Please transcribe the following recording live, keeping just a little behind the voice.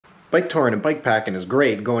Bike touring and bike packing is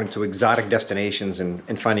great, going to exotic destinations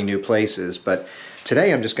and finding new places, but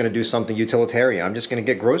today I'm just going to do something utilitarian. I'm just going to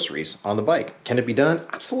get groceries on the bike. Can it be done?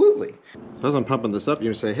 Absolutely. As I'm pumping this up,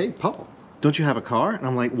 you say, hey, Paul, don't you have a car? And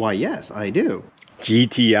I'm like, why, yes, I do.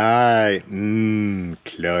 GTI,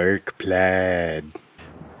 Clark Plaid.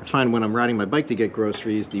 I find when I'm riding my bike to get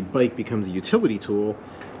groceries, the bike becomes a utility tool,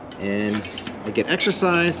 and I get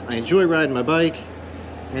exercise, I enjoy riding my bike,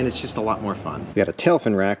 and it's just a lot more fun. We got a tail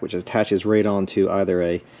fin rack, which attaches right onto either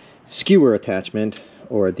a skewer attachment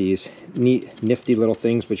or these neat, nifty little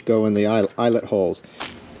things which go in the eyelet holes.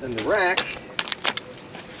 And the rack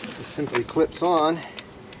just simply clips on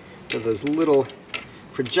with those little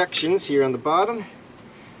projections here on the bottom.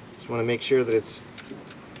 Just want to make sure that it's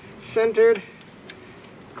centered.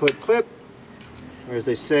 Clip, clip, or as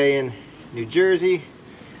they say in New Jersey,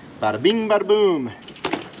 bada bing, bada boom.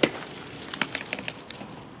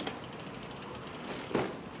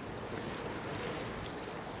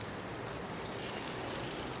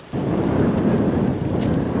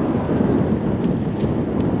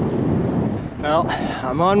 Well,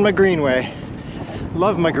 I'm on my greenway.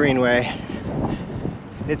 Love my greenway.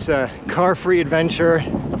 It's a car-free adventure.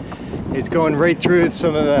 It's going right through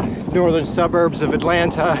some of the northern suburbs of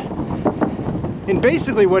Atlanta in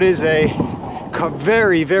basically what is a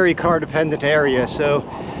very, very car-dependent area. So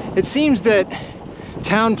it seems that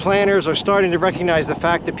town planners are starting to recognize the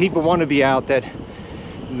fact that people want to be out, that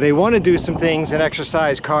they want to do some things and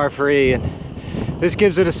exercise car-free, and this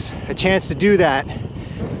gives us a chance to do that.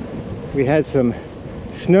 We had some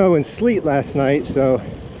snow and sleet last night, so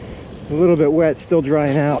a little bit wet, still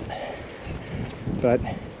drying out, but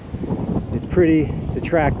it's pretty, it's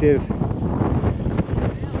attractive,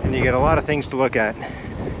 and you get a lot of things to look at.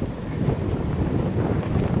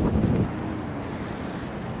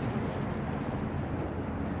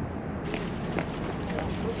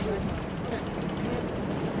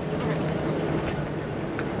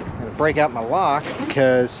 I'm gonna break out my lock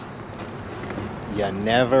because you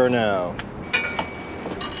never know.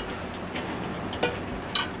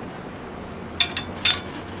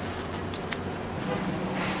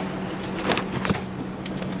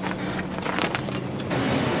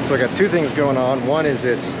 So I got two things going on. One is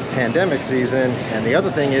it's pandemic season, and the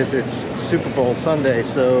other thing is it's Super Bowl Sunday.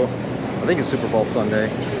 So I think it's Super Bowl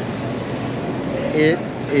Sunday. It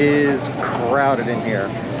is crowded in here.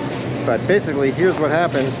 But basically, here's what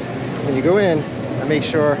happens when you go in. I make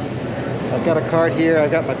sure I've got a cart here, I've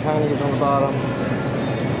got my panniers on the bottom.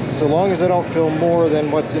 So long as I don't fill more than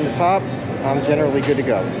what's in the top, I'm generally good to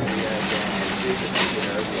go.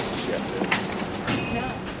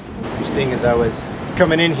 Interesting, as I was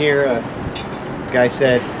coming in here, a guy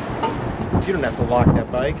said, you don't have to lock that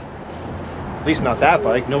bike. At least not that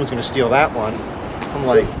bike, no one's gonna steal that one. I'm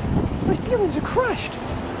like, my feelings are crushed.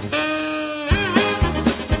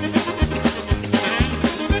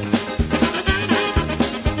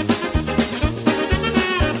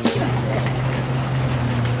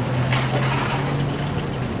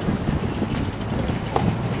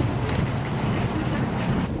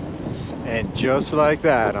 And just like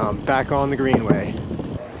that, I'm back on the greenway.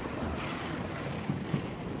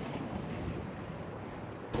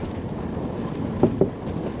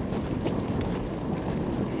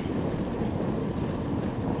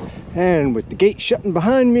 And with the gate shutting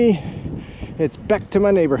behind me, it's back to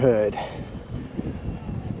my neighborhood.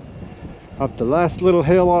 Up the last little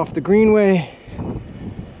hill off the greenway,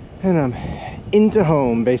 and I'm into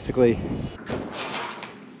home, basically.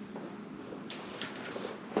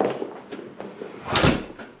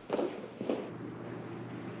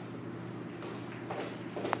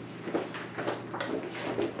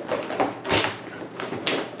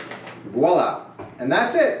 Voila, and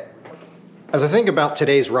that's it. As I think about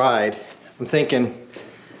today's ride, I'm thinking,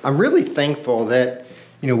 I'm really thankful that,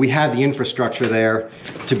 we have the infrastructure there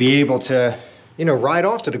to be able to, ride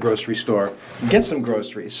off to the grocery store, get some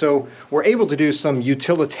groceries. So we're able to do some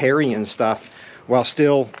utilitarian stuff while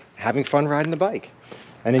still having fun riding the bike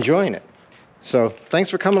and enjoying it. So thanks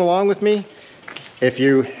for coming along with me. If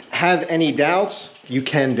you have any doubts, you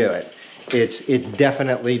can do it. It's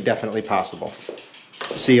definitely possible.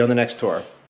 See you on the next tour.